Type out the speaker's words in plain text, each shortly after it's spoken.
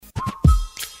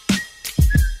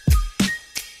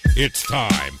It's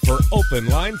time for Open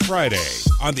Line Friday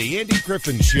on the Andy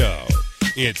Griffin Show.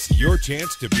 It's your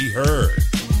chance to be heard,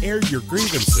 air your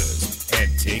grievances, and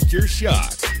take your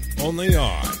shot. Only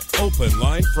on Open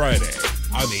Line Friday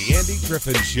on the Andy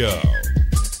Griffin Show.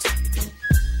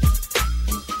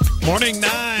 Morning,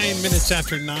 9 minutes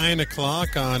after 9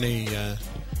 o'clock on a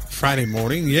Friday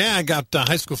morning. Yeah, I got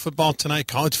high school football tonight,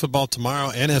 college football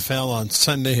tomorrow, NFL on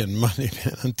Sunday and Monday.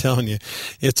 Man, I'm telling you,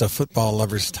 it's a football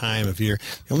lover's time of year.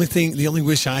 The only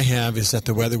wish I have is that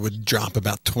the weather would drop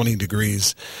about 20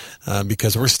 degrees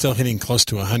because we're still hitting close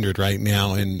to 100 right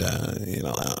now, and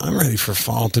I'm ready for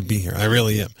fall to be here. I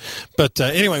really am. But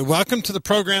anyway, welcome to the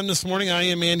program this morning. I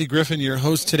am Andy Griffin, your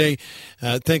host today.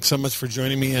 Thanks so much for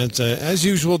joining me. As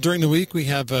usual, during the week, we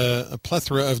have a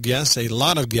plethora of guests, a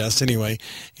lot of guests anyway,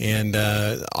 and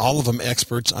all of them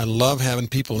experts. I love having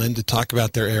people in to talk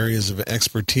about their areas of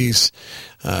expertise.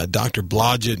 Dr.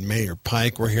 Blodgett, Mayor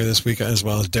Pike were here this week, as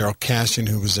well as Daryl Cashin,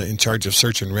 who was in charge of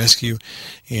search and rescue.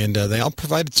 And they all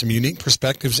provided some unique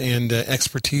perspectives and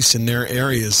expertise in their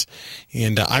areas.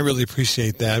 And I really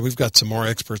appreciate that. We've got some more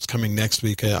experts coming next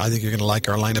week. I think you're going to like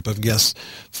our lineup of guests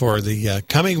for the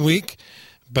coming week.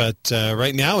 But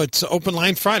right now, it's Open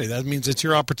Line Friday. That means it's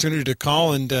your opportunity to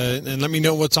call and let me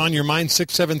know what's on your mind.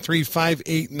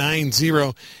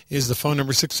 673-5890 is the phone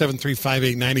number,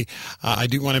 673-5890. I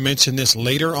do want to mention this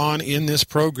later on in this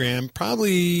program,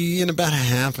 probably in about a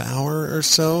half hour or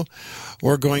so.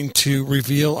 We're going to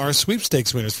reveal our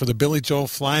sweepstakes winners for the Billy Joel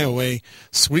Flyaway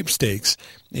sweepstakes.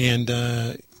 And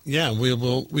we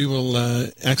will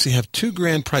actually have two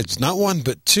grand prizes, not one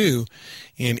but two,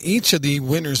 and each of the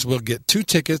winners will get 2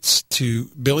 tickets to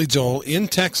Billy Joel in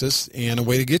Texas, and a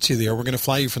way to get you there. We're going to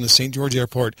fly you from the St. George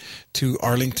Airport to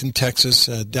Arlington, Texas,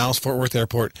 Dallas-Fort Worth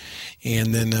Airport,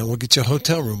 and then we'll get you a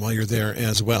hotel room while you're there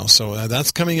as well. So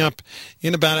that's coming up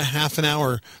in about a half an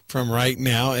hour from right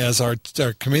now, as our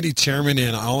committee chairman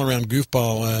and all-around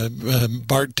goofball,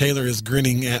 Bart Taylor, is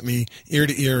grinning at me ear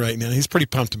to ear right now. He's pretty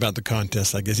pumped about the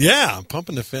contest, I guess. Yeah, I'm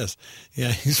pumping the fist.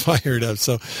 Yeah, he's fired up.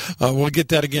 So we'll get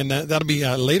that again. That'll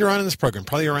be later on in this program,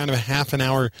 probably around a half an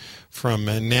hour from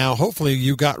now. Hopefully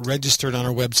you got registered on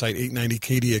our website,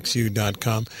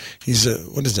 890kdxu.com. He's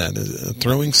what is that? A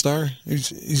throwing star?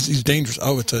 He's dangerous.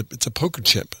 Oh, it's a poker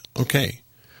chip. Okay.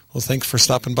 Well, thanks for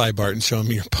stopping by, Bart, and showing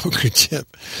me your poker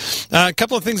chip. A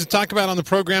couple of things to talk about on the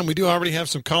program. We do already have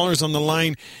some callers on the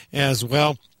line as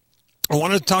well. I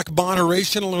wanted to talk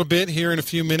moderation a little bit here in a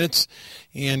few minutes,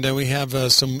 and we have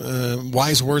some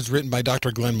wise words written by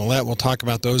Dr. Glenn Millett. We'll talk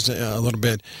about those a little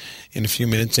bit in a few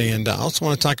minutes, and I also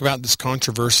want to talk about this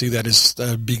controversy that is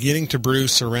beginning to brew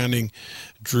surrounding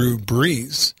Drew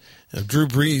Brees. Drew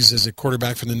Brees is a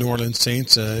quarterback for the New Orleans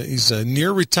Saints. He's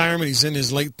near retirement. He's in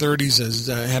his late 30s. Has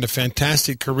had a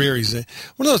fantastic career. He's one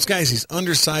of those guys. He's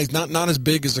undersized, not as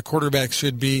big as the quarterback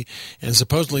should be, and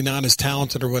supposedly not as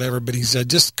talented or whatever. But he's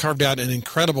just carved out an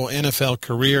incredible NFL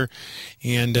career.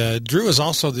 And Drew is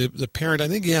also the parent. I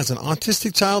think he has an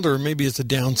autistic child, or maybe it's a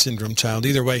Down syndrome child.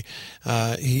 Either way,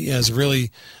 he has really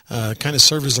kind of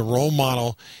served as a role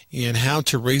model in how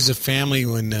to raise a family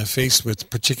when faced with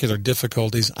particular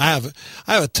difficulties. I have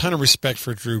a ton of respect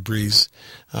for Drew Brees.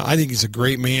 I think he's a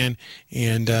great man,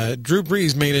 and Drew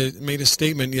Brees made a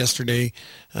statement yesterday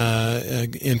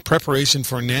in preparation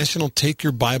for National Take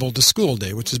Your Bible to School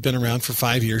Day, which has been around for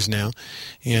 5 years now.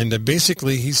 And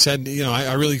basically, he said,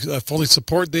 I really fully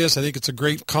support this. I think it's a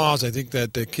great cause. I think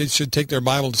that the kids should take their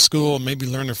Bible to school and maybe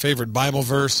learn their favorite Bible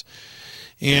verse.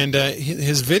 And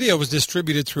his video was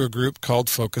distributed through a group called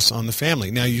Focus on the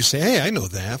Family. Now you say, hey, I know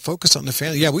that, Focus on the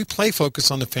Family. Yeah, we play Focus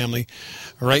on the Family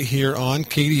right here on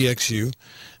KDXU.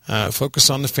 Focus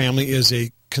on the Family is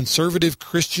a conservative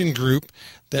Christian group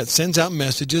that sends out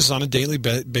messages on a daily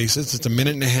basis. It's a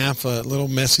minute and a half little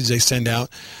message they send out,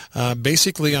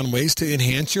 basically on ways to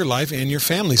enhance your life and your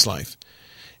family's life.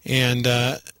 And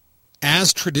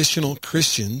as traditional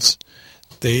Christians,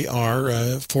 they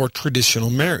are for traditional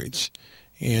marriage.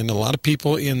 And a lot of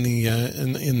people in the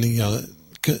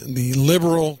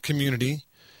liberal community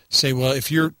say, well,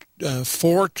 if you're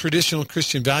for traditional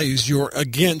Christian values, you're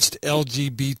against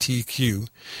LGBTQ.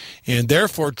 And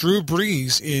therefore, Drew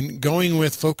Brees, in going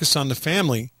with Focus on the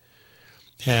Family,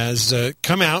 has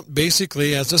come out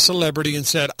basically as a celebrity and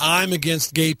said, I'm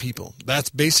against gay people. That's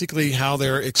basically how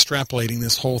they're extrapolating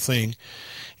this whole thing.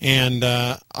 And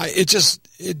it just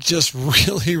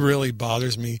really, really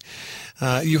bothers me.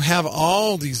 You have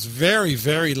all these very,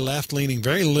 very left-leaning,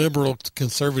 very liberal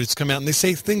conservatives come out, and they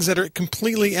say things that are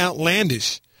completely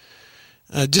outlandish,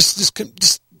 just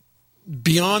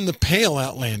beyond the pale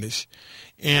outlandish.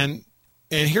 And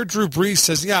And here Drew Brees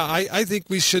says, yeah, I think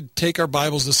we should take our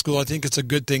Bibles to school. I think it's a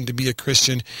good thing to be a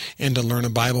Christian and to learn a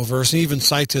Bible verse. And he even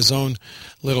cites his own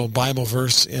little Bible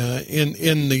verse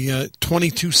in the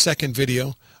 22-second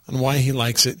video on why he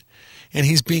likes it. And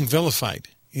he's being vilified.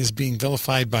 He's being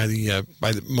vilified by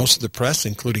most of the press,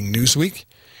 including Newsweek.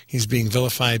 He's being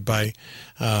vilified by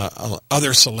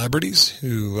other celebrities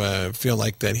who feel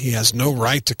like that he has no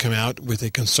right to come out with a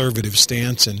conservative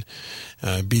stance and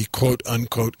be quote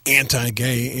unquote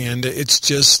anti-gay, and it's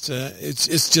just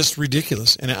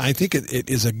ridiculous. And I think it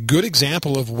is a good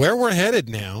example of where we're headed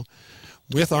now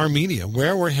with our media,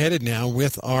 where we're headed now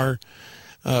with our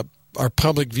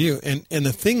public view. And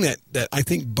the thing that I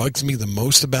think bugs me the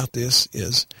most about this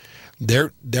is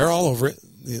they're all over it.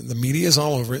 The media is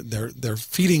all over it. They're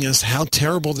feeding us how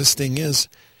terrible this thing is.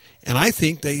 And I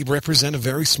think they represent a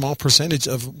very small percentage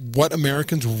of what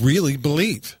Americans really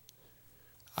believe.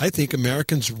 I think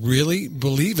Americans really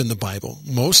believe in the Bible.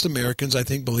 Most Americans, I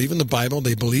think, believe in the Bible.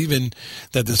 They believe in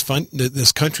that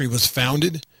this country was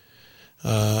founded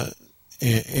by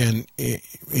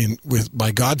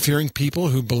God-fearing people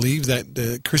who believe that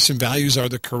the Christian values are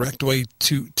the correct way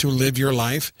to live your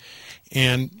life.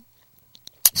 And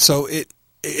so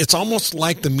it's almost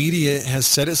like the media has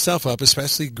set itself up,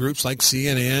 especially groups like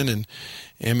CNN and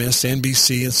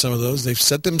MSNBC and some of those. They've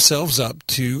set themselves up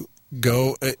to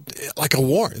go like a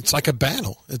war. It's like a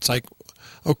battle. It's like,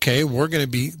 okay, we're going to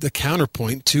be the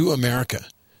counterpoint to America,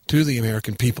 to the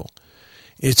American people.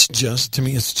 It's just, to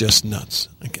me, it's just nuts.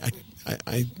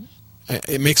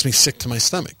 It makes me sick to my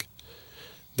stomach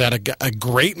that a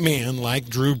great man like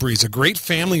Drew Brees, a great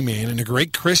family man and a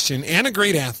great Christian and a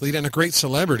great athlete and a great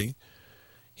celebrity,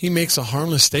 he makes a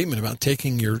harmless statement about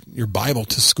taking your Bible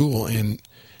to school, and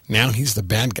now he's the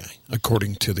bad guy,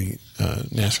 according to the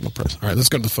national press. All right, let's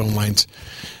go to the phone lines.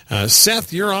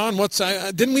 Seth, you're on.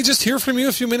 Didn't we just hear from you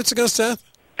a few minutes ago, Seth?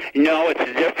 No, it's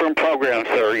a different program,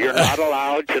 sir. You're not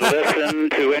allowed to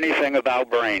listen to anything about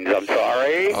brains. I'm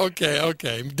sorry.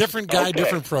 Okay. Different guy,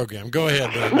 different program. Go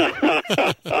ahead, then.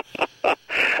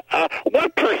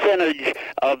 What percentage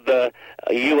of the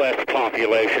U.S.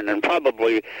 population, and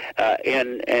probably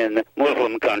in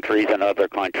Muslim countries and other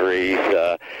countries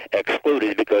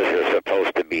excluded because they're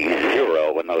supposed to be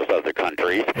zero in those other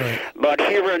countries, right. But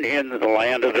here in the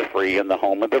land of the free and the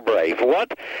home of the brave,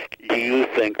 what do you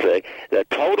think the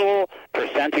total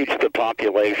percentage of the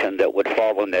population that would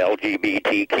fall in the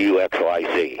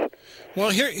LGBTQXYZ? Well,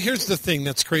 here's the thing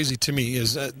that's crazy to me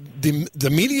is the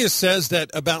media says that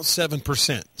about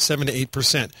 7%, 7 to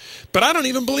 8%. But I don't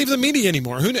even believe the media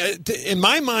anymore. In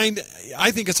my mind,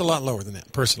 I think it's a lot lower than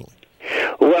that, personally.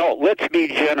 Well, let's be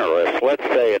generous. Let's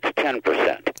say it's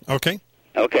 10%.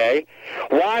 Okay.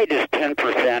 Why does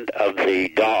 10% of the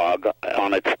dog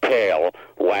on its tail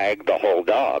wag the whole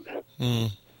dog?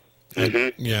 Mm-hmm.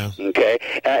 Yeah. Okay.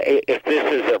 If this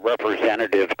is a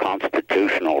representative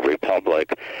constitutional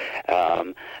republic,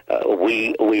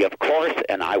 we of course,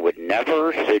 and I would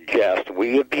never suggest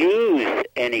we abuse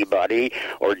anybody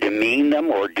or demean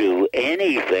them or do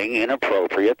anything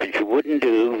inappropriate that you wouldn't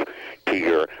do to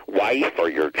your wife or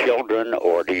your children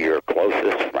or to your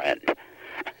closest friend.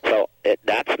 So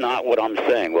that's not what I'm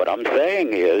saying. What I'm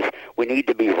saying is we need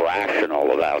to be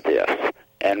rational about this.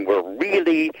 And we're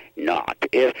really not.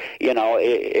 If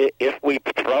we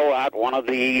throw out one of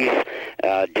these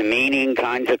demeaning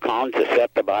kinds of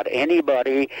concepts about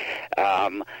anybody,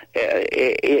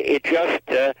 it just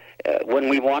when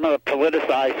we want to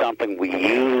politicize something,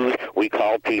 we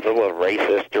call people a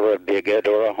racist or a bigot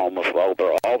or a homophobe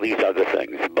or all these other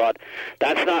things. But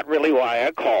that's not really why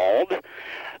I called.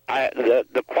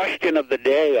 The question of the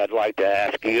day I'd like to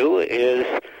ask you is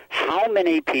how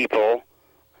many people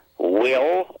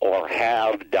will or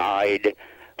have died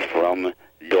from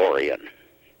Dorian?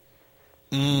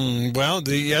 Well,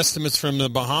 the estimates from the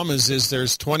Bahamas is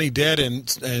there's 20 dead and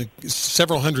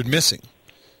several hundred missing.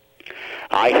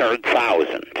 I heard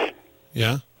thousands.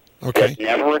 Yeah? Okay. That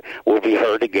never will be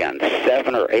heard again.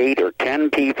 7 or 8 or 10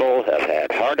 people have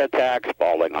had heart attacks,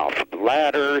 falling off of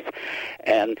ladders,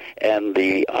 and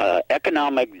the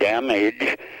economic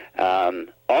damage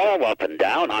all up and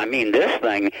down. I mean, this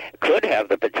thing could have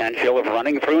the potential of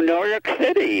running through New York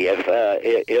City if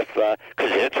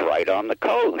because it's right on the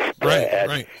coast,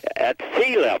 at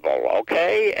sea level.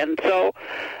 Okay, and so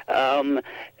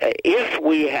if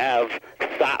we have,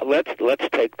 let's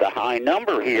take the high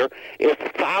number here. If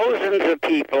thousands of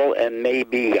people and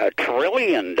maybe $1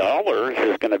 trillion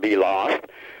is going to be lost,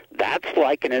 that's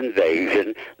like an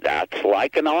invasion. That's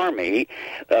like an army.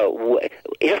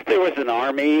 If there was an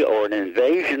army or an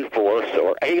invasion force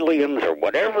or aliens or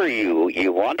whatever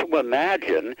you want to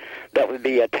imagine that would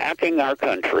be attacking our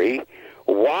country,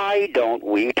 why don't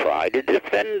we try to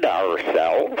defend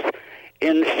ourselves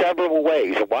in several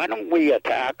ways? Why don't we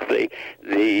attack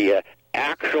the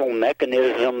actual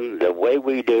mechanism the way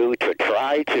we do to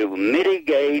try to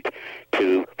mitigate,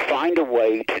 to find a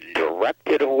way to direct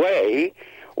it away,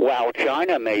 while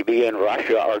China maybe and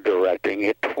Russia are directing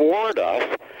it toward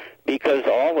us, because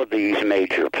all of these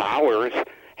major powers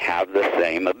have the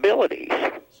same abilities.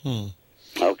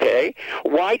 Okay?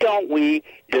 Why don't we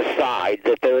decide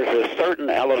that there's a certain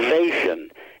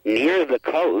elevation near the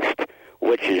coast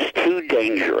which is too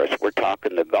dangerous? We're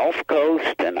talking the Gulf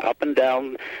Coast and up and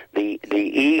down the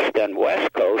east and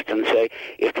west coast, and say,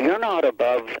 if you're not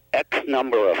above X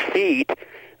number of feet,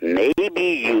 maybe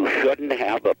you shouldn't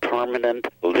have a permanent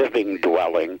living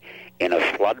dwelling in a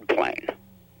floodplain.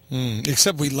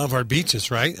 Except we love our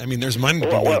beaches, right? I mean, there's money to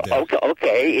be made there.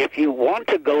 Okay, if you want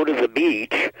to go to the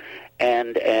beach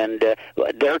and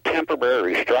there are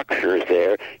temporary structures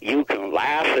there, you can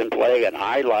laugh and play, and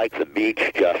I like the beach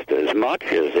just as much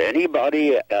as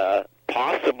anybody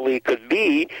possibly could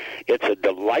be. It's a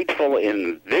delightful,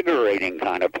 invigorating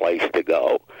kind of place to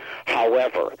go.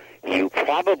 However, you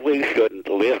probably shouldn't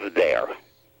live there.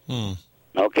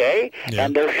 Okay? Yeah.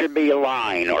 And there should be a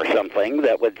line or something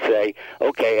that would say,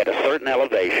 okay, at a certain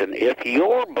elevation, if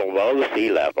you're below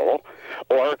sea level,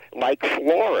 or like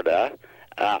Florida,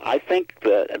 I think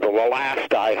the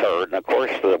last I heard, and of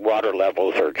course the water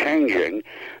levels are changing,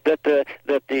 that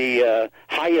the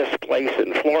highest place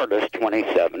in Florida is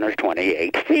 27 or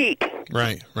 28 feet.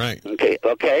 Right.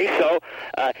 Okay. So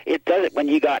it does. When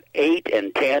you got 8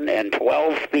 and 10 and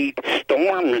 12 feet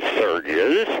storm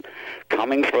surges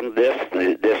coming from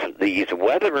these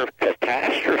weather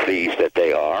catastrophes that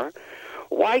they are,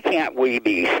 why can't we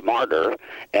be smarter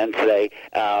and say?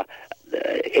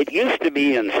 It used to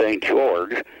be in St.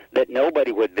 George that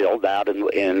nobody would build out in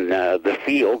the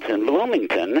fields in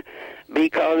Bloomington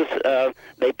because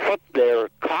they put their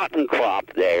cotton crop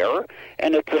there,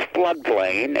 and it's a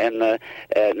floodplain, and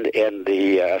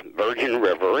the Virgin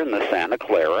River and the Santa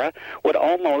Clara would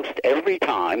almost every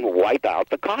time wipe out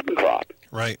the cotton crop.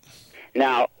 Right.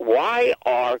 Now, why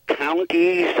are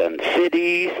counties and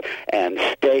cities and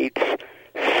states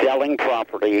selling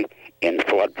property in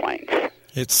floodplains?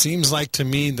 It seems like to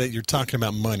me that you're talking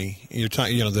about money. You're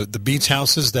talking, the beach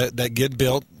houses that get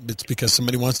built. It's because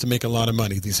somebody wants to make a lot of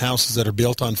money. These houses that are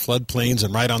built on floodplains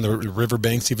and right on the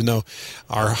riverbanks, even though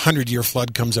our 100-year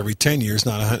flood comes every 10 years,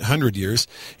 not 100 years.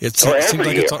 It seems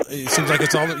like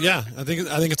it's all. Yeah, I think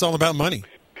it's all about money.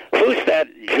 Who's that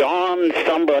John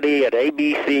somebody at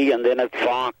ABC and then at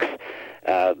Fox?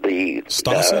 The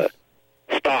Stossel.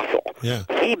 Stossel. Yeah.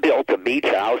 He built a beach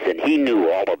house, and he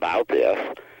knew all about this.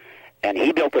 And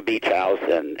he built a beach house,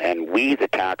 and we, the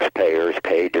taxpayers,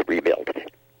 paid to rebuild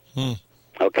it.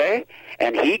 Okay?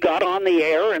 And he got on the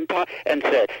air and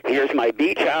said, here's my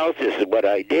beach house, this is what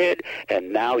I did,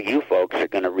 and now you folks are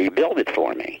going to rebuild it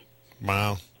for me.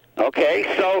 Wow.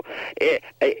 Okay, so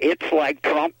it's like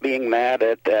Trump being mad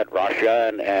at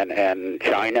Russia and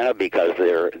China because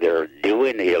they're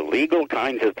doing illegal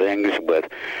kinds of things with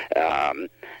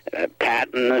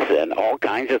patents and all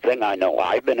kinds of things. I know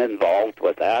I've been involved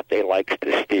with that. They like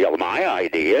to steal my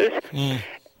ideas.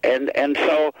 And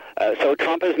so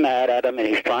Trump is mad at him, and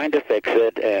he's trying to fix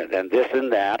it, and this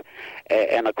and that.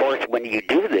 And, of course, when you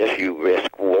do this, you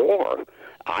risk war.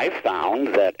 I've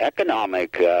found that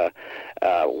economic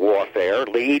warfare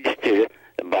leads to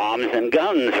bombs and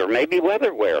guns, or maybe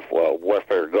weather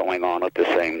warfare going on at the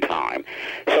same time.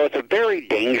 So it's a very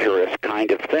dangerous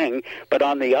kind of thing. But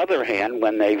on the other hand,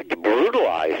 when they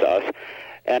brutalize us,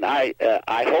 and I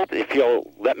hope if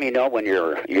you'll let me know when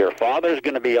your father's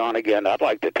going to be on again, I'd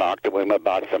like to talk to him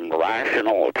about some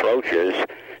rational approaches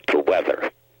to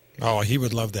weather. Oh, he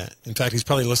would love that. In fact, he's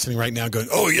probably listening right now going,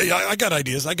 oh, yeah, I got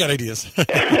ideas.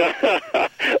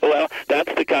 Well,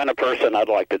 that's the kind of person I'd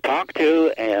like to talk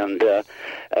to.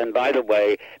 And by the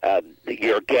way,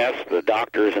 your guests, the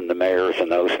doctors and the mayors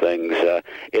and those things,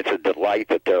 it's a delight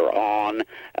that they're on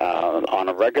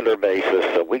a regular basis.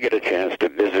 So we get a chance to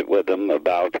visit with them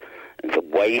about the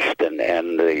waste and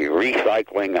the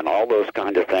recycling and all those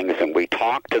kind of things. And we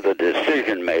talk to the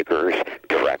decision makers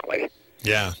directly.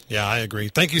 Yeah, I agree.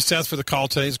 Thank you, Seth, for the call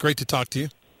today. It's great to talk to you.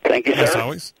 Thank you, sir. As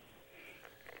always.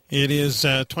 It is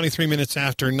 23 minutes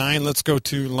after 9. Let's go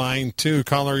to line 2.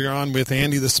 Caller, you're on with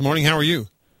Andy this morning. How are you?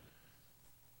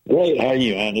 Great. How are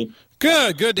you, Andy?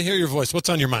 Good to hear your voice. What's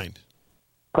on your mind?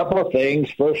 A couple of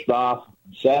things. First off,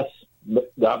 Seth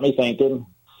got me thinking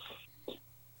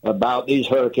about these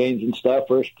hurricanes and stuff.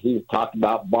 First, he talked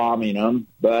about bombing them.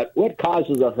 But what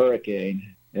causes a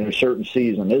hurricane in a certain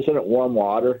season? Isn't it warm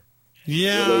water?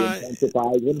 Yeah, really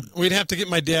intensifying. we'd have to get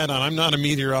my dad on. I'm not a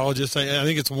meteorologist. I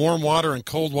think it's warm water and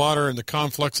cold water and the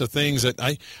conflux of things that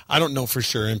I don't know for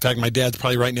sure. In fact, my dad's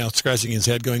probably right now scratching his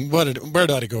head going, where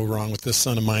did I go wrong with this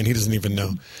son of mine? He doesn't even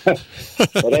know.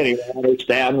 But anyway, I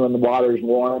understand when the water's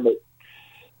warm, it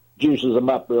juices them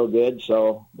up real good.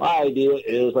 So my idea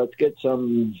is let's get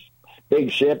some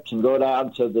big ships and go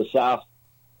down to the South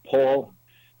Pole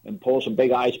and pull some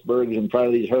big icebergs in front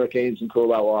of these hurricanes and cool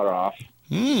that water off.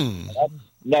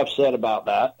 Enough said about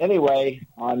that. Anyway,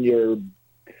 on your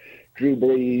Drew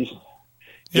Brees,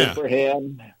 good for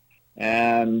him.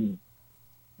 And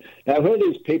now, who are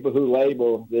these people who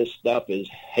label this stuff as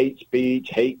hate speech,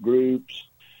 hate groups?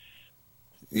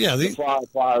 Yeah, the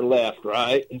far left,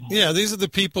 right? Yeah, these are the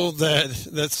people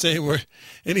that say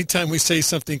anytime we say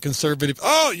something conservative,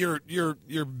 oh, you're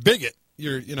bigot,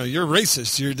 you're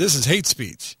racist, this is hate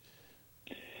speech.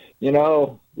 You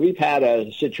know, we've had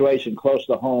a situation close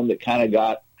to home that kind of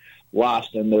got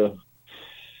lost in the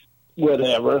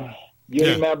whatever.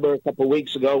 You remember a couple of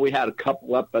weeks ago we had a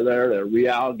couple up there at a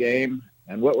Real game,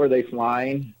 and what were they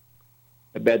flying?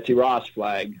 A Betsy Ross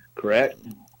flag, correct?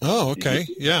 Oh, okay.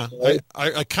 Yeah.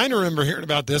 I kind of remember hearing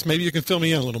about this. Maybe you can fill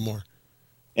me in a little more.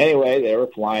 Anyway, they were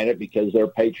flying it because they're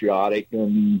patriotic,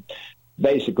 and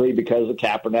basically because the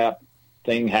Kaepernick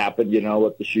thing happened,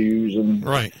 with the shoes and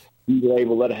right. You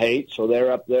label it hate, so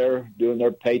they're up there doing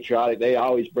their patriotic. They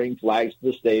always bring flags to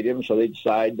the stadium, so they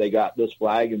decide they got this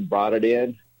flag and brought it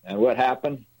in. And what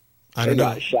happened? They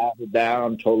got shouted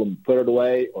down, told them to put it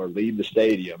away or leave the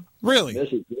stadium. Really?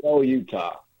 This is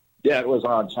Utah. Yeah, it was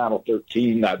on Channel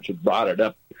 13. I just brought it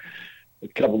up a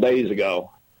couple days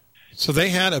ago. So they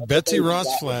had a Betsy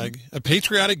Ross flag, a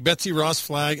patriotic Betsy Ross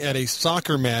flag at a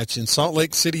soccer match in Salt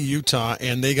Lake City, Utah,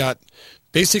 and they got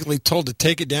basically told to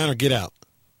take it down or get out.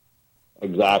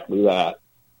 Exactly that.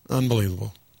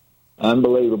 Unbelievable.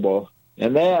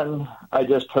 And then I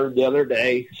just heard the other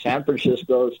day San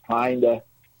Francisco is trying to,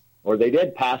 or they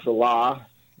did pass a law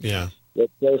that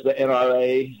says the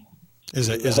NRA is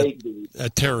a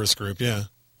terrorist group,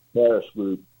 terrorist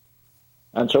group.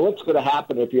 And so what's going to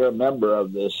happen if you're a member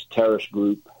of this terrorist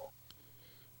group?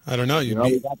 I don't know.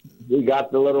 We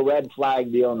got the little red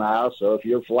flag deal now, so if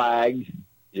you're flagged,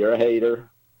 you're a hater.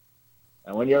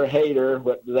 And when you're a hater,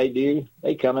 what do?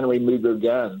 They come and remove your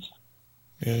guns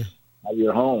out of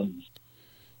your home.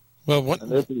 Well, one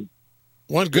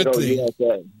good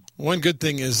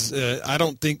thing is I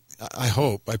don't think, I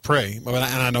hope, I pray, and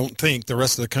I don't think the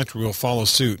rest of the country will follow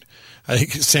suit. I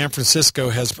think San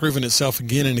Francisco has proven itself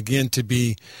again and again to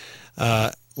be,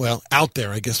 out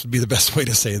there, I guess would be the best way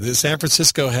to say it. San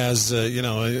Francisco has,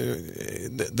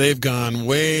 they've gone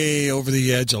way over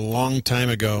the edge a long time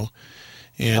ago.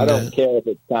 And I don't care if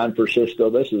it's San Francisco.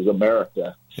 This is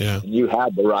America. Yeah. And you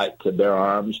have the right to bear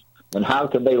arms. And how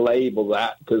can they label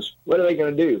that? Because what are they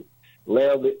going to do?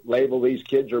 Label these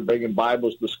kids are bringing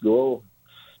Bibles to school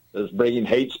as bringing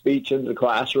hate speech into the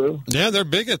classroom? Yeah, they're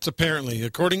bigots, apparently.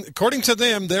 According to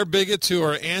them, they're bigots who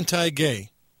are anti-gay,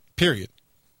 period.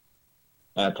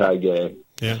 Anti-gay.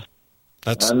 Yeah.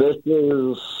 And this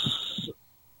is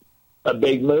a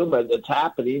big movement that's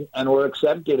happening, and we're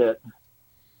accepting it.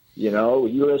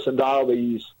 You listen to all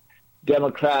these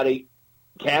Democratic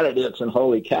candidates, and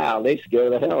holy cow, they scare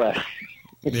the hell out of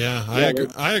you. Yeah,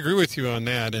 I agree with you on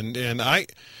that. And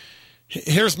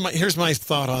here's my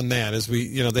thought on that. As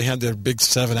they had their big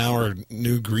 7-hour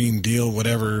new Green Deal,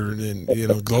 whatever,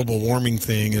 and global warming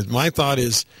thing. And my thought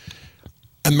is,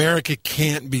 America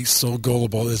can't be so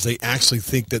gullible as they actually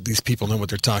think that these people know what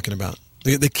they're talking about.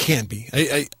 They can't be.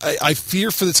 I fear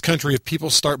for this country if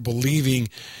people start believing,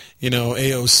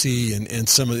 AOC and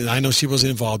some of the, I know she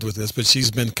wasn't involved with this, but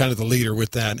she's been kind of the leader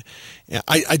with that. We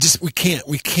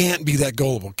can't be that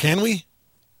gullible, can we?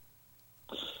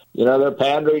 They're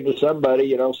pandering to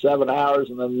somebody, 7 hours,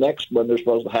 and the next one they're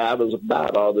supposed to have is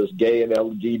about all this gay and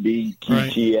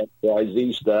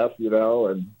LGBTQIZ stuff,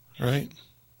 and right.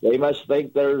 They must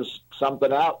think there's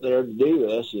something out there to do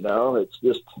this,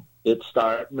 It's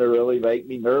starting to really make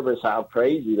me nervous how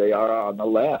crazy they are on the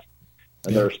left.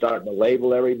 And they're starting to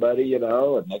label everybody, and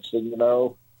next thing you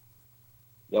know,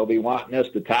 they'll be wanting us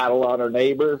to tattle on our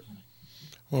neighbor.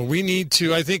 Well,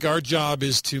 I think our job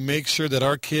is to make sure that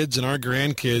our kids and our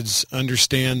grandkids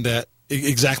understand that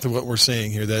exactly what we're saying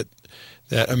here, that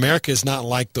America is not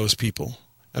like those people.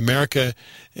 America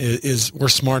we're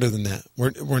smarter than that.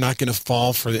 We're not going to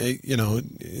fall for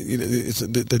it's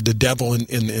the devil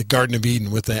in the Garden of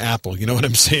Eden with the apple. You know what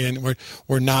I'm saying?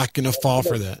 We're not going to fall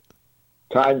for that.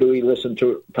 Time do we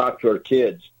talk to our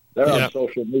kids? They're on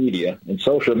social media, and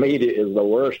social media is the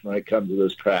worst when it comes to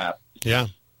this crap. Yeah.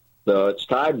 So it's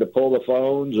time to pull the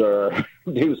phones or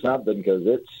do something because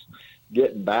it's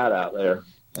getting bad out there.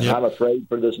 And Yep. I'm afraid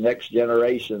for this next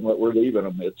generation, what we're leaving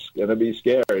them, it's going to be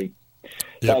scary.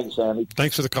 Yep. Thanks, Sandy.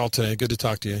 Thanks for the call today. Good to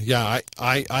talk to you. Yeah,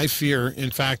 I fear,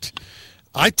 in fact,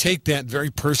 I take that very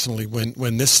personally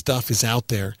when this stuff is out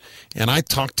there. And I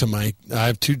talk to I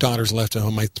have 2 daughters left at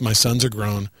home. My sons are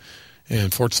grown,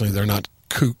 and fortunately they're not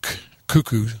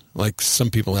cuckoo like some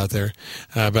people out there.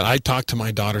 But I talk to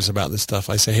my daughters about this stuff.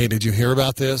 I say, hey, did you hear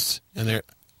about this? And they're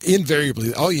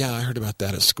invariably, oh, yeah, I heard about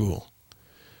that at school.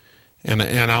 And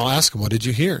I'll ask them, what did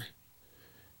you hear?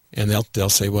 And they'll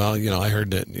say, well, I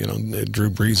heard that, that Drew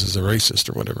Brees is a racist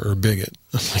or whatever, or a bigot.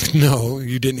 I'm like, no,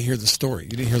 you didn't hear the story.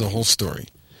 You didn't hear the whole story.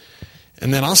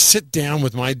 And then I'll sit down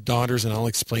with my daughters and I'll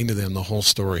explain to them the whole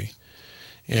story.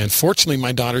 And fortunately,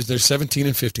 my daughters, they're 17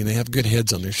 and 15. They have good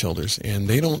heads on their shoulders, and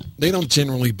they don't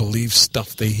generally believe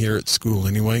stuff they hear at school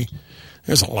anyway.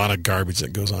 There's a lot of garbage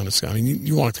that goes on at school. I mean,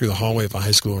 you walk through the hallway of a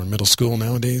high school or middle school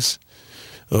nowadays,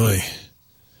 oy.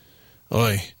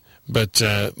 But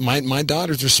my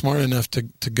daughters are smart enough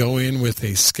to go in with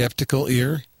a skeptical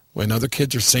ear. When other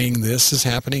kids are saying this is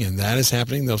happening and that is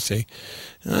happening, they'll say,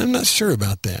 I'm not sure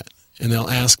about that. And they'll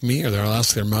ask me, or they'll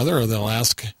ask their mother, or they'll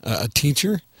ask a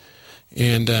teacher.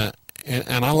 And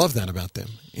I love that about them.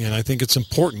 And I think it's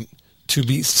important to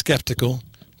be skeptical,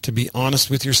 to be honest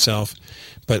with yourself.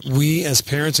 But we as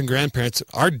parents and grandparents,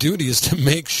 our duty is to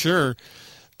make sure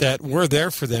that we're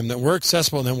there for them, that we're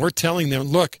accessible, and that we're telling them,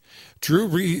 look, Drew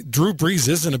Brees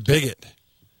isn't a bigot.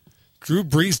 Drew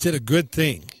Brees did a good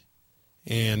thing.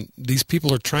 And these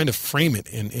people are trying to frame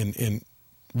it and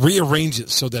rearrange it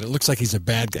so that it looks like he's a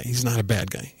bad guy. He's not a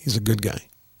bad guy. He's a good guy.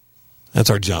 That's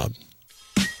our job.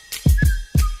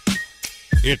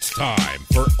 It's time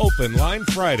for Open Line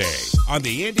Friday on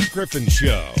the Andy Griffin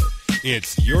Show.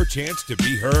 It's your chance to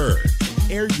be heard,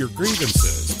 air your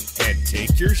grievances, and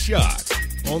take your shot.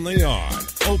 Only on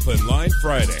Open Line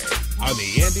Friday on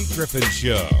the Andy Griffin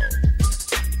Show.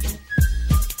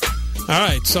 All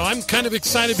right, so I'm kind of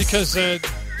excited because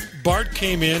Bart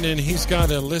came in and he's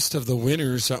got a list of the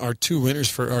winners, our 2 winners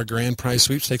for our grand prize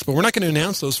sweepstakes, but we're not going to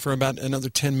announce those for about another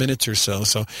 10 minutes or so.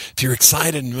 So if you're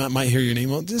excited and might hear your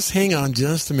name, well, just hang on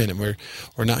just a minute.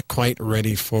 We're not quite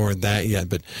ready for that yet.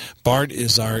 But Bart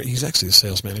is he's actually the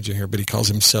sales manager here, but he calls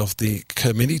himself the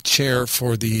committee chair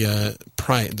for the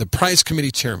prize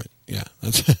committee chairman. Yeah,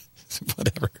 that's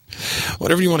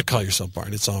whatever you want to call yourself,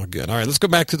 Bart. It's all good. All right, let's go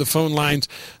back to the phone lines.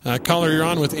 Caller, you're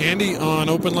on with Andy on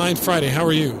Open Line Friday. How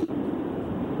are you?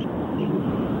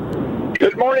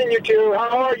 Good morning, you two.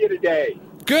 How are you today?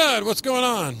 Good. What's going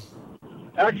on?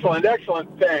 Excellent,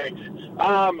 thanks.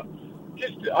 I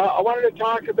wanted to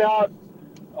talk about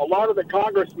a lot of the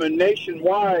congressmen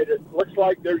nationwide. It looks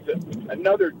like there's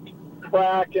another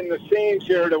crack in the seams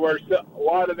here to where a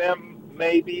lot of them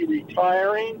may be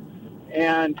retiring,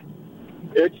 and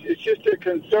it's just a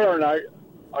concern. I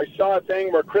saw a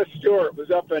thing where Chris Stewart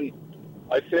was up in,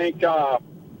 I think,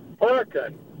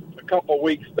 Hurricane a couple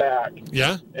weeks back.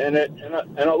 Yeah. And it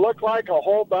looked like a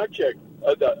whole bunch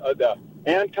of the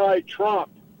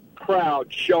anti-Trump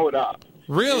crowd showed up.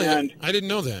 Really? And I didn't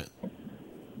know that.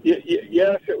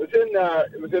 Yes, it was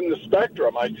in the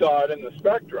Spectrum. I saw it in the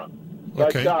Spectrum.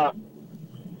 But Okay.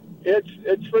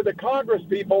 it's for the Congress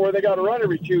people where they got to run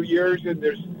every 2 years, and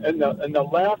the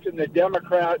left and the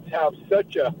Democrats have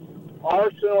such a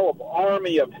arsenal of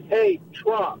army of hate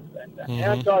Trump and the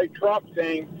anti-Trump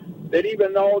thing that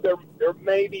even though there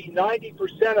may be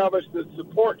 90% of us that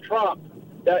support Trump,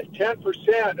 that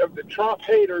 10% of the Trump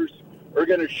haters are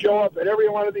going to show up at every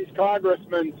one of these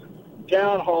congressmen's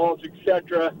town halls,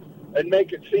 etc., and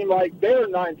make it seem like they're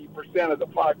 90% of the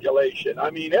population.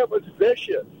 I mean, it was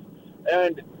vicious.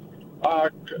 And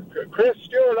Chris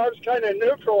Stewart, I was kind of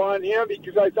neutral on him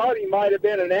because I thought he might have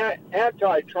been an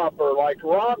anti-Trumper like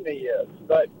Romney is.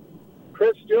 But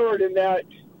Chris Stewart in that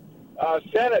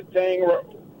Senate thing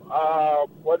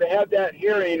where they had that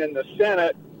hearing in the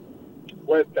Senate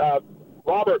with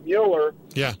Robert Mueller,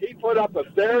 Yeah. he put up a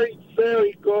very,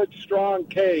 very good, strong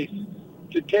case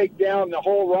to take down the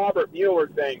whole Robert Mueller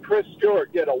thing. Chris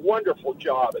Stewart did a wonderful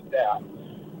job at that.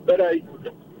 But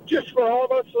just for all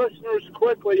of us listeners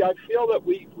quickly, I feel that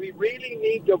we really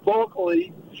need to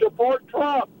vocally support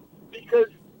Trump because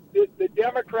the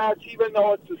Democrats, even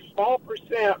though it's a small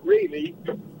percent really,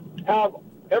 have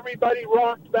everybody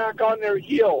rocked back on their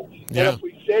heels. Yeah. And if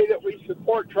we say that we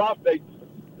support Trump,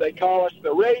 they call us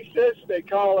the racist, they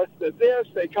call us the this,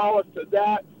 they call us the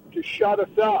that to shut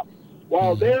us up.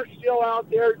 While they're still out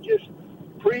there just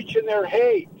preaching their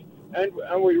hate. And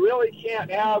we really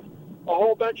can't have a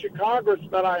whole bunch of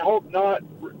congressmen, I hope not,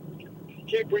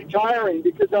 keep retiring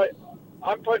because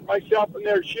I'm putting myself in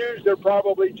their shoes. They're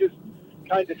probably just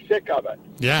kind of sick of it.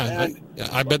 Yeah,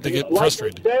 I bet they get like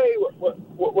frustrated. They say,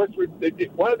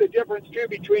 one of the difference, too,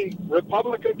 between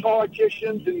Republican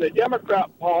politicians and the Democrat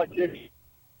politicians.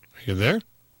 Are you there?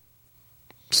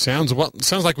 Sounds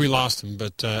like we lost him,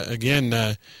 but again,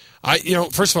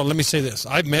 first of all, let me say this: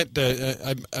 I met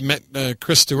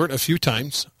Chris Stewart a few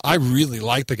times. I really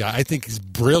like the guy. I think he's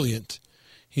brilliant.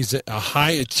 He's a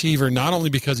high achiever, not only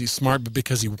because he's smart, but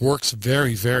because he works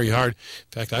very, very hard.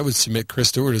 In fact, I would submit Chris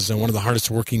Stewart is one of the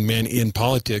hardest working men in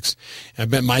politics. I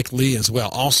met Mike Lee as well,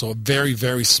 also a very,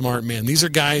 very smart man. These are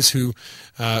guys who,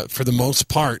 for the most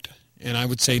part, and I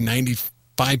would say 95%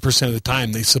 of the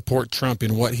time, they support Trump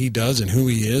in what he does and who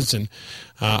he is. And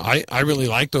I really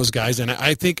like those guys. And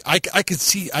I think I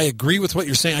agree with what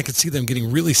you're saying. I could see them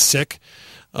getting really sick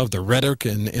of the rhetoric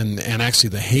and actually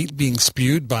the hate being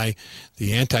spewed by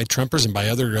the anti-Trumpers and by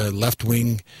other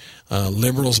left-wing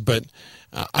liberals. But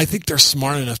I think they're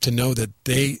smart enough to know that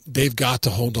they've got to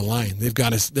hold the line. They've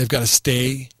got to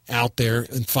stay out there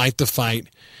and fight the fight,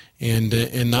 and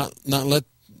not let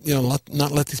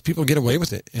these people get away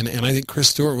with it. And I think Chris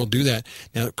Stewart will do that.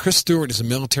 Now, Chris Stewart is a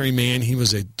military man. He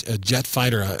was a jet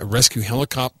fighter, a rescue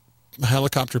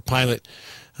helicopter pilot,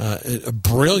 a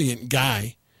brilliant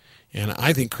guy. And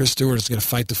I think Chris Stewart is going to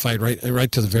fight the fight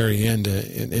right to the very end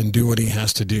and do what he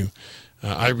has to do.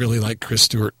 I really like Chris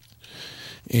Stewart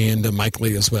and Mike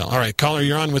Lee as well. All right, caller,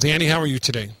 you're on with Andy. How are you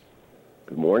today?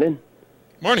 Good morning.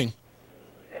 Morning.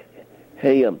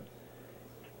 Hey,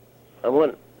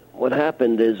 what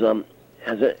happened is,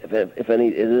 if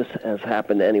this has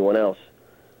happened to anyone else,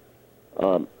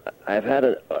 I've had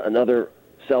another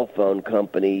cell phone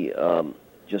company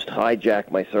just hijack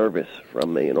my service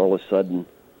from me, and all of a sudden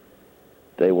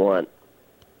they want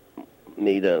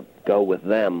me to go with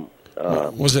them.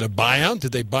 Was it a buyout?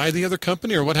 Did they buy the other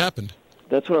company, or what happened?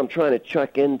 That's what I'm trying to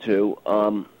check into.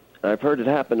 I've heard it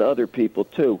happen to other people,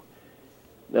 too.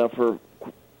 Now, for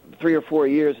 3 or 4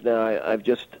 years now, I've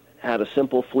just had a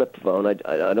simple flip phone.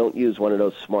 I don't use one of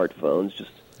those smartphones.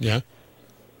 Yeah.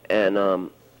 And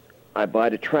I buy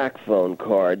the track phone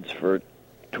cards for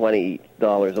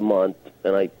 $20 a month,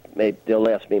 and they'll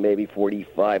last me maybe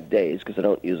 45 days because I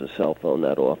don't use a cell phone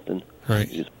that often. Right.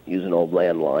 I just use an old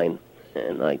landline,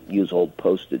 and I use old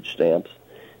postage stamps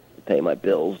to pay my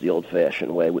bills the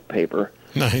old-fashioned way with paper.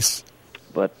 Nice.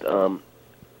 But I'm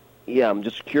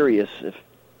just curious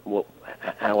what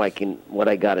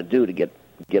I got to do to get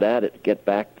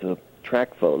back to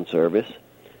track phone service.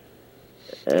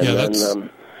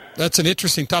 And that's an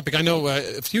interesting topic. I know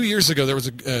a few years ago there was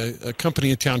a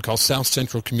company in town called South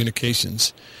Central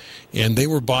Communications, and they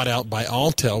were bought out by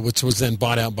Alltel, which was then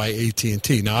bought out by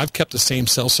AT&T. Now, I've kept the same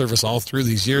cell service all through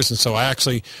these years, and so I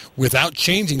actually, without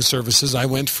changing services, I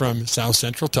went from South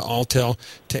Central to Alltel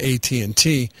to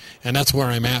AT&T, and that's where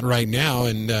I'm at right now.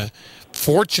 And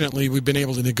fortunately, we've been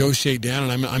able to negotiate down,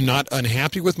 and I'm not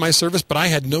unhappy with my service, but I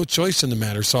had no choice in the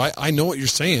matter. So I know what you're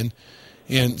saying,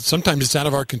 and sometimes it's out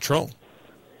of our control.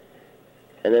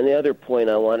 And then the other point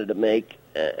I wanted to make,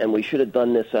 and we should have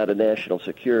done this out of national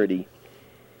security,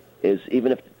 is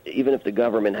even if the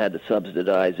government had to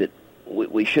subsidize it,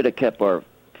 we should have kept our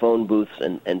phone booths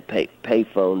and pay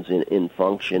phones in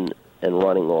function and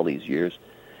running all these years.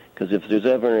 Because if there's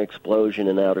ever an explosion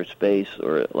in outer space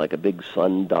or like a big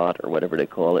sun dot or whatever they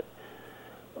call it,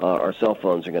 our cell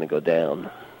phones are going to go down.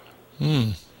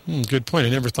 Good point. I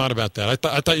never thought about that.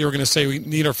 I thought you were going to say we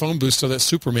need our phone booths so that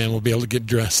Superman will be able to get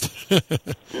dressed.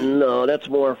 No, that's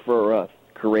more for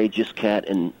Courageous Cat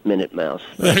and Minute Mouse.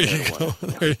 There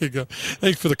you go.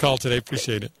 Thanks for the call today.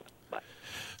 Appreciate it. Bye.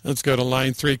 Let's go to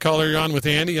line 3. Caller, you're on with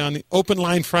Andy on the Open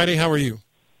Line Friday. How are you?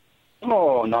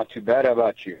 Oh, not too bad. How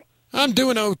about you? I'm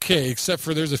doing okay, except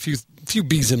for there's a few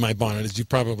bees in my bonnet, as you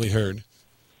probably heard.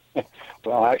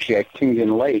 Well, actually, I tuned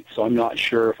in late, so I'm not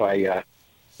sure if I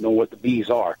know what the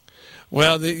bees are.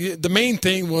 Well, the main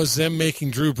thing was them making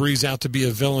Drew Brees out to be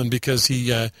a villain because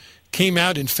he came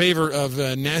out in favor of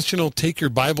National Take Your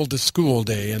Bible to School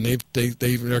Day, and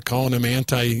they're calling him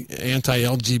anti-LGBTQ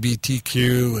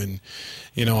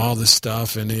and all this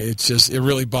stuff, and it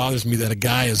really bothers me that a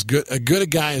guy as good a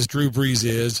guy as Drew Brees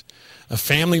is, a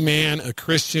family man, a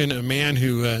Christian, a man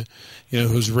who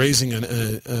who's raising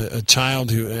a child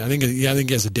who I think he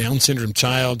has a Down syndrome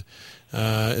child.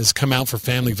 Has come out for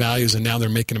family values, and now they're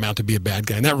making him out to be a bad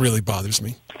guy, and that really bothers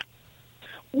me.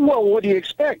 Well, what do you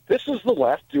expect? This is the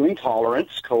left doing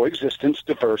tolerance, coexistence,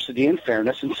 diversity, and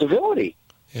fairness and civility.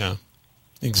 Yeah,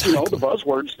 exactly. The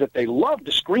buzzwords that they love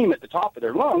to scream at the top of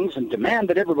their lungs and demand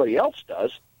that everybody else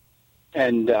does.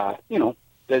 And,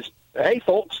 hey,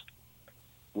 folks,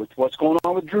 with what's going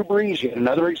on with Drew Brees, yet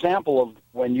another example of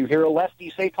when you hear a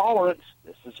lefty say tolerance,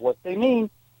 this is what they mean.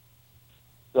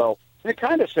 So it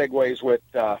kind of segues with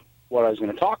what I was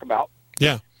going to talk about.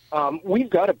 Yeah. We've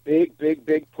got a big, big,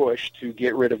 big push to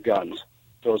get rid of guns.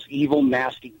 Those evil,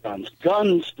 nasty guns.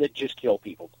 Guns that just kill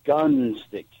people. Guns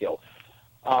that kill.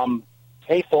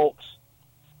 Hey, folks,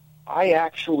 I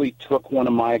actually took one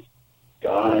of my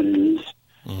guns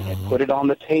and I put it on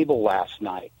the table last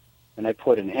night. And I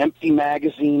put an empty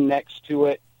magazine next to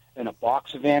it and a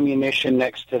box of ammunition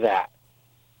next to that.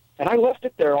 And I left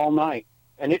it there all night.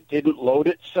 And it didn't load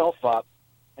itself up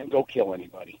and go kill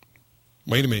anybody.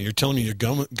 Wait a minute. You're telling me your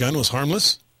gun was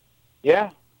harmless?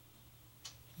 Yeah.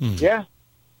 Yeah.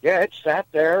 Yeah, it sat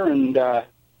there and,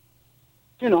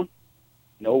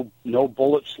 no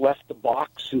bullets left the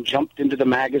box and jumped into the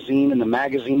magazine, and the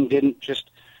magazine didn't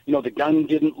just, the gun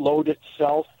didn't load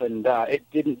itself, and it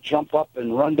didn't jump up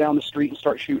and run down the street and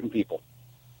start shooting people.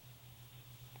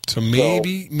 So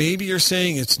maybe you're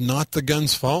saying it's not the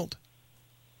gun's fault?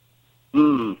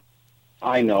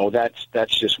 I know that's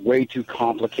just way too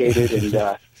complicated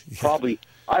and probably,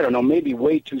 I don't know, maybe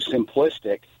way too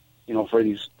simplistic,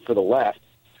 for the left.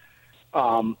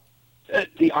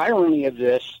 The irony of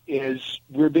this is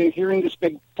we're hearing this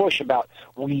big push about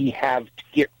we have to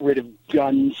get rid of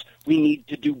guns, we need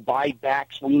to do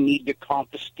buybacks, we need to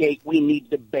confiscate, we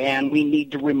need to ban, we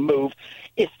need to remove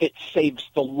if it saves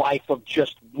the life of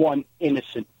just one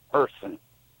innocent person.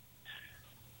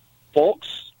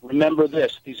 Folks, remember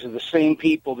this. These are the same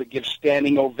people that give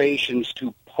standing ovations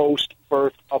to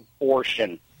post-birth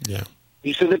abortion. Yeah.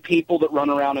 These are the people that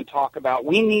run around and talk about,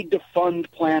 we need to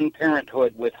fund Planned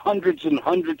Parenthood with hundreds and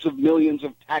hundreds of millions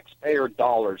of taxpayer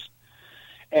dollars.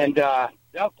 And,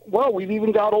 we've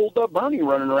even got old Bernie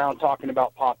running around talking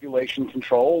about population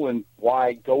control and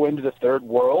why go into the third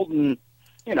world and,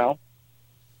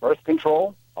 birth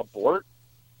control, abort.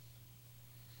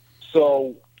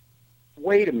 So,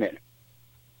 wait a minute.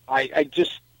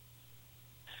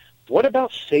 What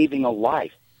about saving a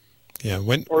life? Yeah.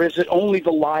 Or is it only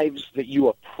the lives that you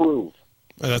approve?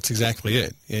 Well, that's exactly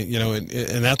it.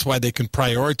 And that's why they can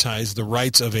prioritize the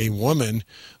rights of a woman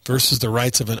versus the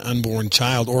rights of an unborn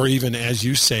child, or even, as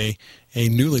you say, a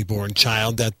newly born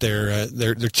child. That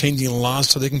they're changing the laws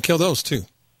so they can kill those too,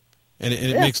 and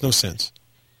it makes no sense.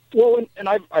 Well, and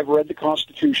I've read the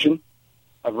Constitution,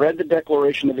 I've read the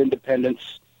Declaration of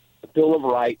Independence, the Bill of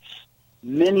Rights,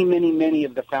 many, many, many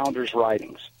of the founders'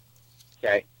 writings.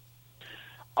 Okay.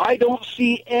 I don't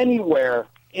see anywhere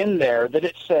in there that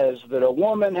it says that a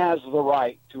woman has the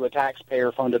right to a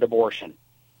taxpayer-funded abortion.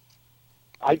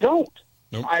 I don't.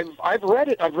 Nope. I've read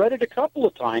it. I've read it a couple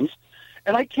of times,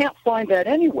 and I can't find that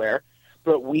anywhere.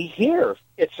 But we hear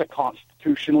it's a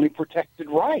constitutionally protected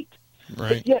right. Right.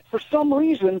 But yet, for some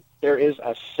reason, there is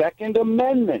a Second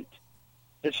Amendment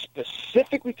that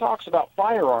specifically talks about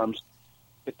firearms,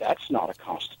 but that's not a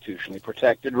constitutionally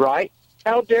protected right.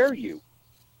 How dare you?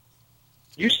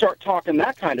 You start talking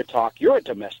that kind of talk, you're a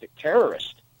domestic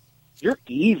terrorist. You're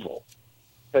evil.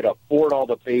 But abort all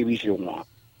the babies you want.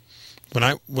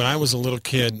 When I was a little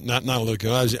kid, not a little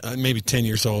kid, I was maybe 10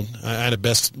 years old. I had a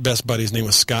best buddy. His name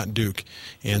was Scott Duke,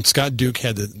 and Scott Duke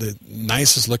had the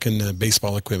nicest looking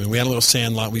baseball equipment. We had a little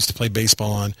sand lot we used to play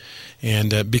baseball on,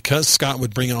 and because Scott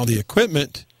would bring all the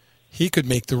equipment, he could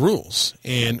make the rules.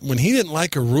 And when he didn't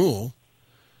like a rule,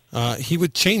 he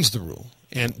would change the rule.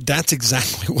 And that's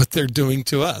exactly what they're doing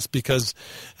to us because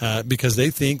they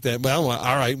think that, well,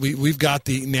 all right, we've got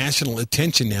the national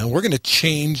attention now. We're going to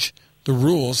change the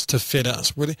rules to fit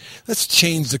us. Let's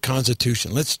change the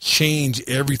Constitution. Let's change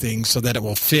everything so that it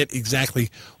will fit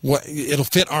exactly it'll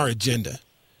fit our agenda.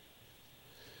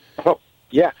 Oh,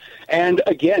 yeah. And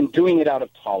again, doing it out of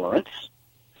tolerance,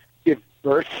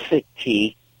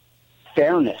 diversity,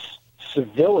 fairness,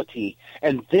 civility,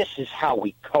 and this is how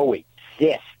we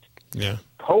coexist. Yeah.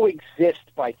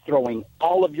 Coexist by throwing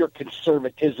all of your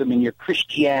conservatism and your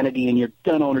Christianity and your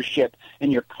gun ownership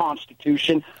and your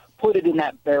Constitution, put it in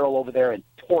that barrel over there and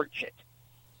torch it.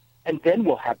 And then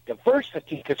we'll have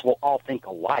diversity because we'll all think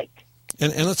alike.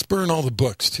 And let's burn all the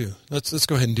books too. Let's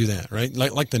go ahead and do that, right?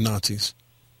 Like the Nazis.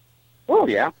 Oh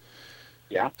yeah,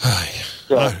 yeah.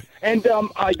 So, and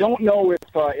I don't know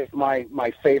if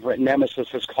my favorite nemesis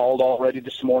has called already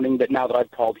this morning, but now that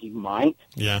I've called, he might.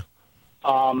 Yeah.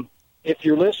 If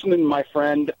you're listening, my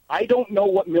friend, I don't know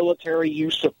what military you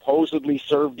supposedly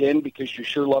served in because you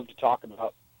sure love to talk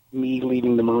about me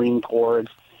leaving the Marine Corps.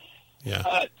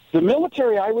 Yeah. The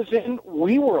military I was in,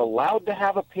 we were allowed to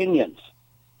have opinions.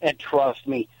 And trust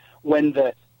me, when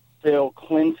the Bill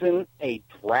Clinton, a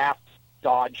draft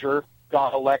dodger,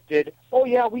 got elected, oh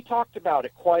yeah, we talked about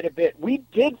it quite a bit. We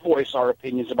did voice our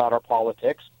opinions about our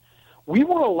politics. We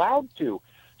were allowed to.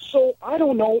 So I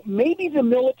don't know. Maybe the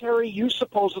military you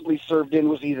supposedly served in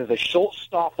was either the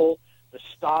Schutzstaffel, the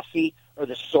Stasi, or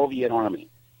the Soviet Army.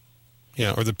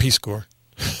 Yeah, or the Peace Corps.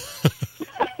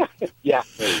 Yeah,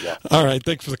 there you go. All right,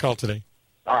 thanks for the call today.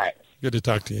 All right. Good to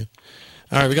talk to you.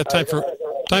 All right, we got time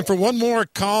for one more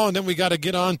call, and then we got to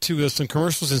get on to some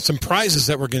commercials and some prizes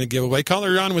that we're going to give away. Caller,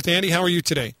 you're on with Andy. How are you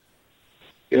today?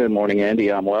 Good morning,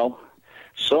 Andy. I'm well.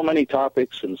 So many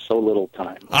topics and so little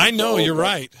time. I know, you're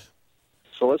right.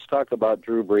 So let's talk about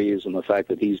Drew Brees and the fact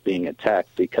that he's being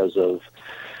attacked because of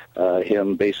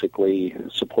him basically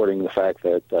supporting the fact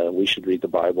that we should read the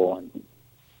Bible. And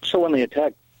so when they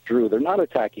attack Drew, they're not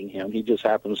attacking him. He just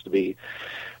happens to be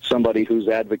somebody who's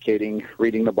advocating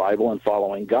reading the Bible and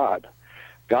following God.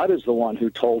 God is the one who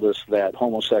told us that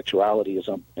homosexuality is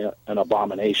an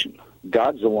abomination.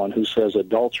 God's the one who says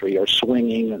adultery or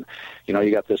swinging, and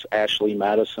you got this Ashley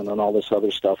Madison and all this other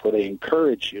stuff where they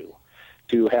encourage you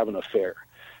to have an affair.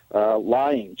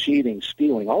 Lying, cheating,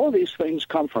 stealing, all of these things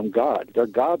come from God. They're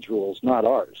God's rules, not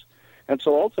ours. And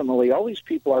so ultimately, all these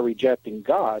people are rejecting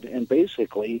God and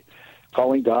basically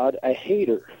calling God a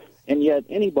hater. And yet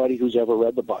anybody who's ever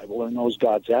read the Bible and knows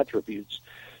God's attributes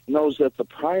knows that the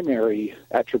primary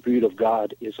attribute of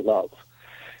God is love.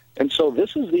 And so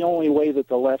this is the only way that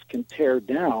the left can tear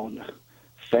down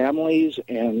families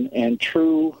and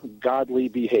true godly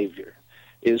behavior,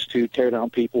 is to tear down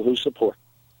people who support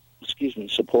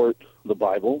the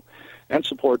Bible and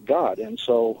support God. And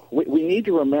so we need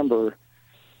to remember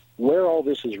where all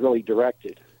this is really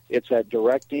directed. It's at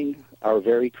directing our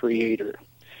very Creator.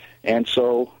 And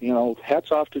so,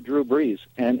 hats off to Drew Brees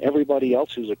and everybody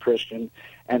else who's a Christian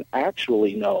and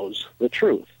actually knows the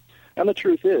truth. And the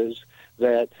truth is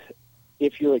that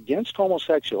if you're against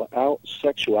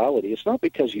homosexuality, it's not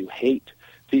because you hate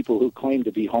people who claim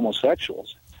to be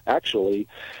homosexuals. Actually,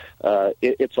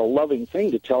 it's a loving thing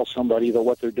to tell somebody that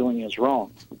what they're doing is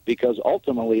wrong, because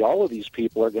ultimately all of these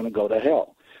people are going to go to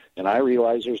hell. And I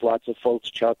realize there's lots of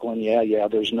folks chuckling, yeah,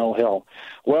 there's no hell.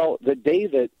 Well, the day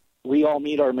that we all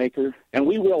meet our Maker, and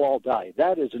we will all die,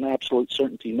 that is an absolute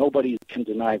certainty. Nobody can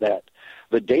deny that.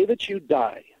 The day that you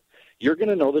die, you're going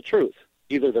to know the truth.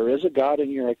 Either there is a God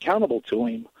and you're accountable to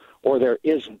Him, or there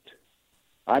isn't.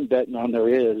 I'm betting on there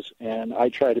is, and I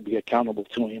try to be accountable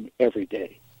to Him every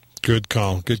day. Good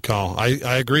call. I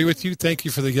agree with you. Thank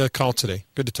you for the call today.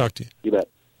 Good to talk to you. You bet.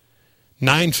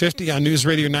 950 on News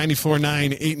Radio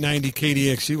 94.9, 890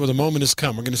 KDXU. Well, the moment has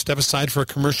come. We're going to step aside for a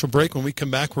commercial break. When we come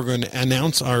back, we're going to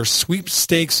announce our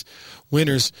sweepstakes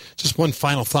winners. Just one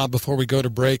final thought before we go to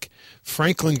break.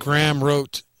 Franklin Graham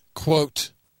wrote, quote,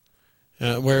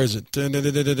 where is it?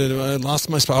 I lost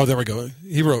my spot. Oh, there we go.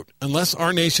 He wrote, unless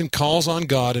our nation calls on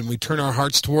God and we turn our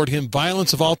hearts toward Him,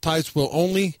 violence of all types will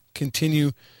only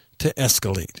continue to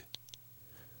escalate.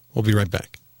 We'll be right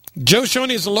back. Joe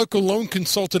Shoney is a local loan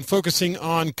consultant focusing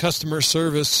on customer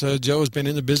service. Joe has been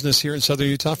in the business here in southern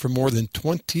Utah for more than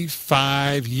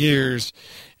 25 years,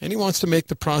 and he wants to make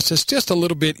the process just a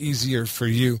little bit easier for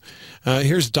you.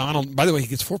 Here's Donald. By the way, he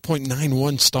gets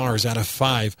 4.91 stars out of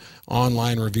 5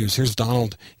 online reviews. Here's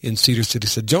Donald in Cedar City. He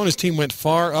said, Joe and his team went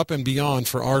far up and beyond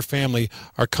for our family.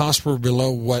 Our costs were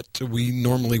below what we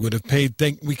normally would have paid.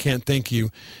 We can't thank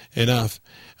you enough.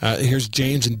 Here's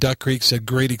James in Duck Creek, said,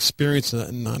 great experience.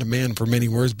 Not a man for many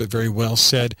words, but very well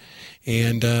said.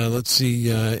 And let's see,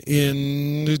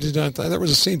 there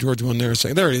was a St. George one there.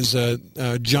 So there it is.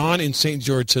 John in St.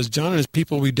 George says, John and his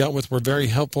people we dealt with were very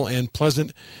helpful and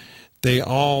pleasant. They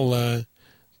all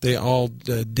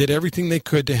did everything they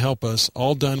could to help us,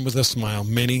 all done with a smile.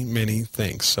 Many, many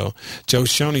thanks. So Joe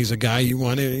Shoney's a guy you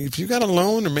want to, if you got a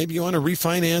loan or maybe you want to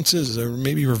refinance or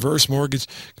maybe reverse mortgage,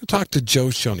 go talk to Joe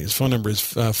Shoney. His phone number is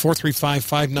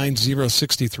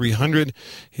 435-590-6300.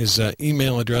 His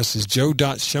email address is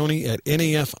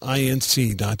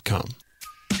joe.shoney@nafinc.com.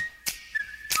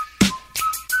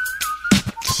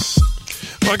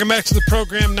 Welcome back to the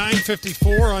program,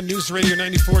 9:54 on News Radio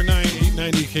 94.9,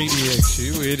 890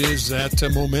 KDXU. It is that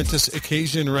momentous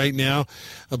occasion right now.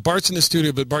 Bart's in the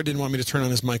studio, but Bart didn't want me to turn on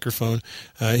his microphone.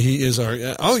 He is our...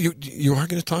 you are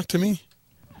going to talk to me?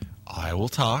 I will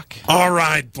talk. All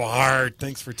right, Bart.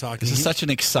 Thanks for talking. This is such an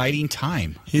exciting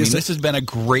time. This has been a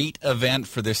great event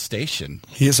for this station.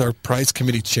 He is our prize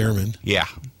committee chairman. Yeah,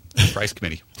 prize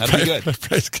committee. That'll be good.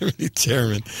 Prize committee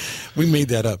chairman. We made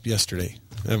that up yesterday.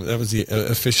 That was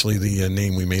officially the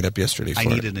name we made up yesterday for I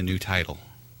needed a new title.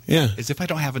 Yeah. As if I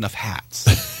don't have enough hats.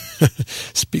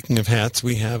 Speaking of hats,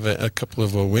 we have a couple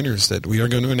of winners that we are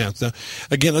going to announce. Now,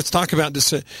 again, let's talk about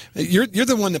this. You're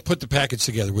the one that put the package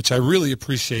together, which I really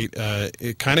appreciate.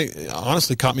 It kind of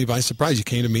honestly caught me by surprise. You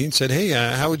came to me and said, hey,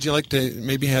 how would you like to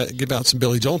maybe give out some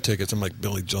Billy Joel tickets? I'm like,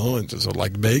 Billy Joel? Is it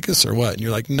like Vegas or what? And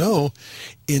you're like, no,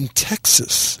 in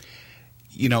Texas.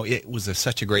 It was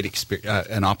such a great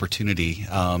an opportunity.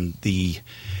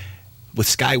 With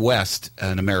SkyWest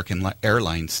and American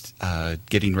Airlines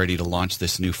getting ready to launch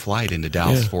this new flight into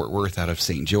Dallas-Fort Worth out of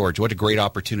St. George, what a great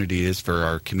opportunity it is for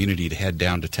our community to head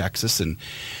down to Texas. And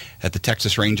at the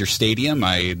Texas Ranger Stadium,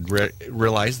 I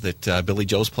realized that Billy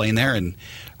Joel's playing there and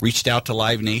reached out to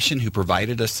Live Nation, who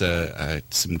provided us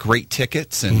some great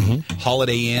tickets, and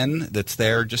Holiday Inn that's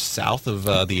there just south of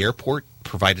the airport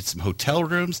provided some hotel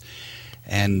rooms.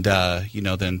 And,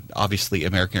 then obviously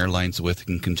American Airlines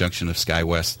in conjunction of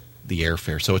SkyWest, the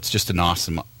airfare. So it's just an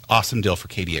awesome deal for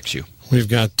KDXU. We've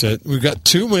got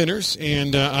two winners,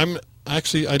 and I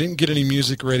didn't get any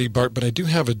music ready, Bart, but I do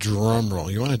have a drum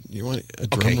roll. You want a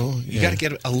drum roll? Yeah. You got to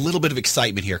get a little bit of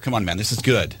excitement here. Come on, man, this is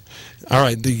good. All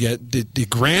right, the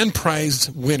grand prize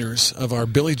winners of our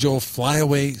Billy Joel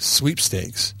Flyaway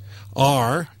Sweepstakes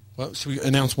are. Well, should we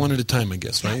announce one at a time? I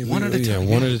guess, right? One at a time.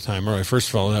 One at a time. All right. First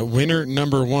of all, winner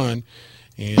number one,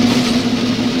 and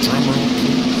drum roll,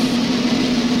 please.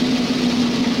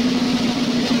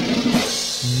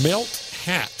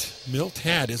 Milt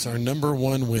Hat is our number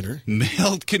one winner.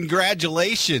 Milt,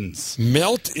 congratulations.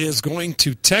 Milt is going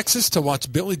to Texas to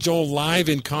watch Billy Joel live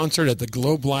in concert at the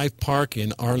Globe Life Park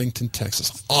in Arlington,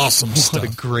 Texas. Awesome stuff.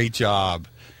 What a great job.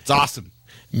 It's awesome.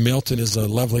 Milt and his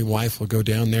lovely wife will go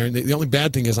down there. The only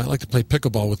bad thing is I like to play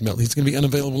pickleball with Milt. He's going to be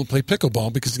unavailable to play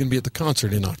pickleball because he's going to be at the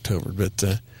concert in October.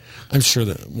 But I'm sure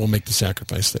that we'll make the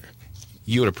sacrifice there.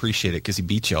 You would appreciate it because he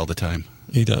beats you all the time.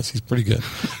 He does. He's pretty good.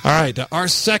 All right. Our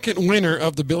second winner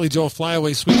of the Billy Joel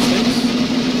Flyaway Sweepstakes.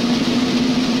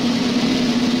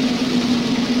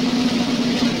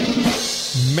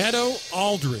 Meadow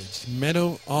Aldridge.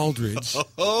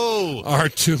 Oh, our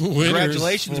two winners.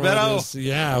 Congratulations, Meadow.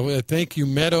 Yeah, thank you,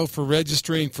 Meadow, for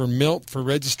registering, for Milt for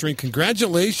registering.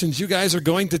 Congratulations, you guys are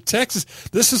going to Texas.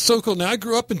 This is so cool. Now, I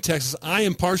grew up in Texas. I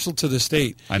am partial to the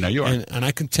state. I know you are. And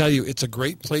I can tell you it's a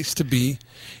great place to be.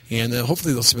 And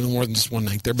hopefully they'll spend more than just one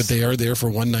night there, but they are there for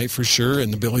one night for sure,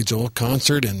 and the Billy Joel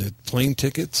concert and the plane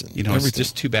tickets and everything. It's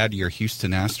just too bad you're a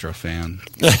Houston Astro fan.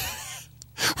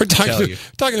 We're talking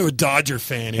to a Dodger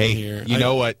fan in here. You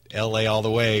know what? L.A. all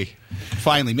the way.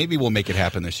 Finally, maybe we'll make it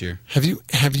happen this year. Have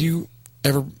you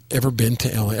ever been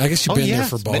to L.A.? I guess you've been there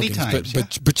for ball many games,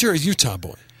 times, but you're a Utah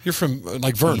boy. You're from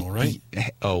Vernal, right?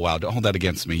 Oh wow! Don't hold that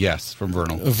against me. Yes, from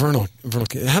Vernal. Vernal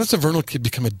kid. How does a Vernal kid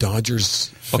become a Dodgers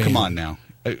fan? Oh, come on now.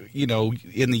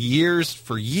 In the years,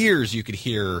 you could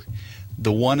hear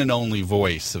the one and only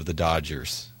voice of the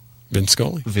Dodgers. Vin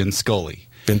Scully. Vin Scully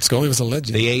was a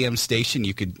legend. The AM station,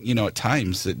 you could, at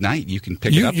times at night, you can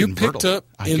pick it up in Vernal. You picked up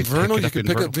in Vernal? You could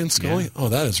pick up Vin Scully? Yeah. Oh,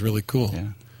 that is really cool. Yeah,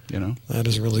 That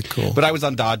is really cool. But I was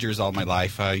on Dodgers all my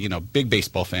life. Big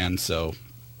baseball fan, so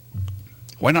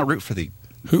why not root for the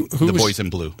boys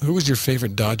in blue? Who was your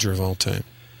favorite Dodger of all time?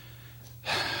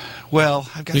 Well,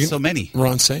 I've got so many.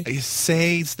 Ron Say?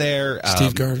 Say's there.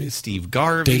 Steve Garvey.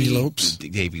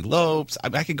 Davey Lopes.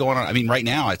 I could go on. I mean, right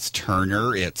now it's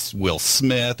Turner. It's Will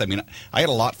Smith. I mean, I had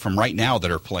a lot from right now that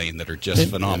are playing that are just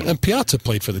phenomenal. And Piazza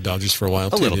played for the Dodgers for a while,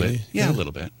 too. A little bit. Yeah, a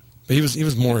little bit. But he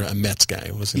was more a Mets guy,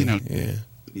 wasn't he?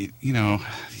 Yeah.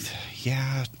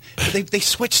 They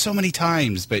switched so many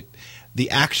times, but the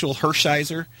actual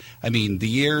Hershiser, I mean, the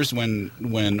years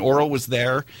when Oro was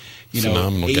there,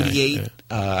 phenomenal 88. Guy.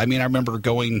 I remember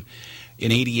going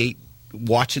in 88,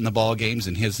 watching the ball games,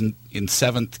 and his in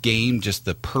seventh game, just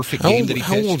the perfect game that he pitched.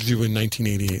 How old were you in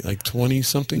 1988? Like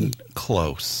 20-something?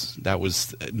 Close. That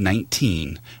was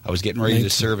 19. I was getting ready to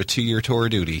serve a 2-year tour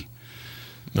of duty.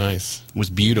 Nice. It was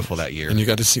beautiful that year. And you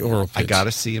got to see Oro pitch. I got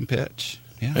to see him pitch.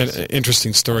 Yeah. An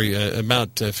interesting story.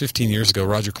 About 15 years ago,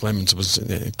 Roger Clemens was,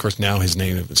 of course, now his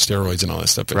name, steroids and all that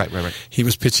stuff. But right. He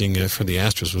was pitching for the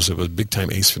Astros, was a big-time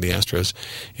ace for the Astros.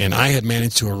 And I had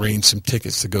managed to arrange some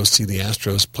tickets to go see the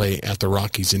Astros play at the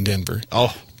Rockies in Denver.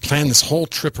 Oh. Planned this whole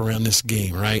trip around this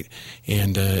game, right?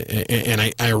 And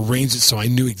I arranged it so I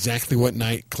knew exactly what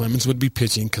night Clemens would be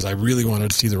pitching because I really wanted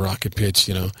to see the Rocket pitch,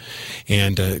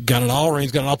 And got it all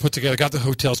arranged, got it all put together, got the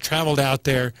hotels, traveled out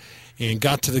there, and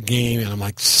got to the game, and I'm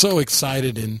like so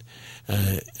excited. And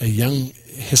a young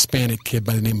Hispanic kid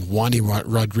by the name of Wandy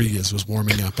Rodriguez was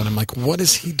warming up, and I'm like, what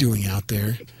is he doing out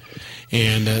there?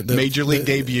 And the Major League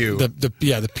debut. The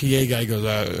PA guy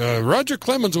goes, Roger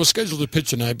Clemens was scheduled to pitch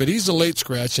tonight, but he's a late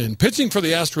scratch, and pitching for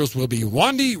the Astros will be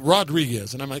Wandy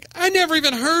Rodriguez. And I'm like, I never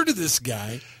even heard of this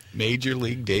guy. Major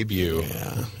league debut.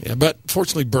 Yeah. But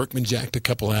fortunately, Berkman jacked a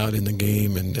couple out in the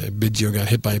game, and Biggio got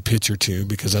hit by a pitch or two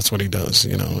because that's what he does.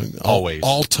 Always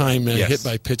all-time hit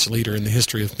by pitch leader in the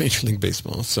history of Major League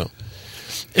Baseball. So.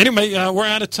 Anyway, we're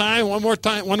out of time. One more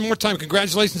time.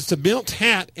 Congratulations to Milt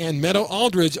Hatt and Meadow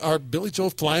Aldridge, our Billy Joel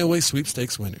Flyaway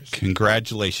Sweepstakes winners.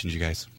 Congratulations, you guys.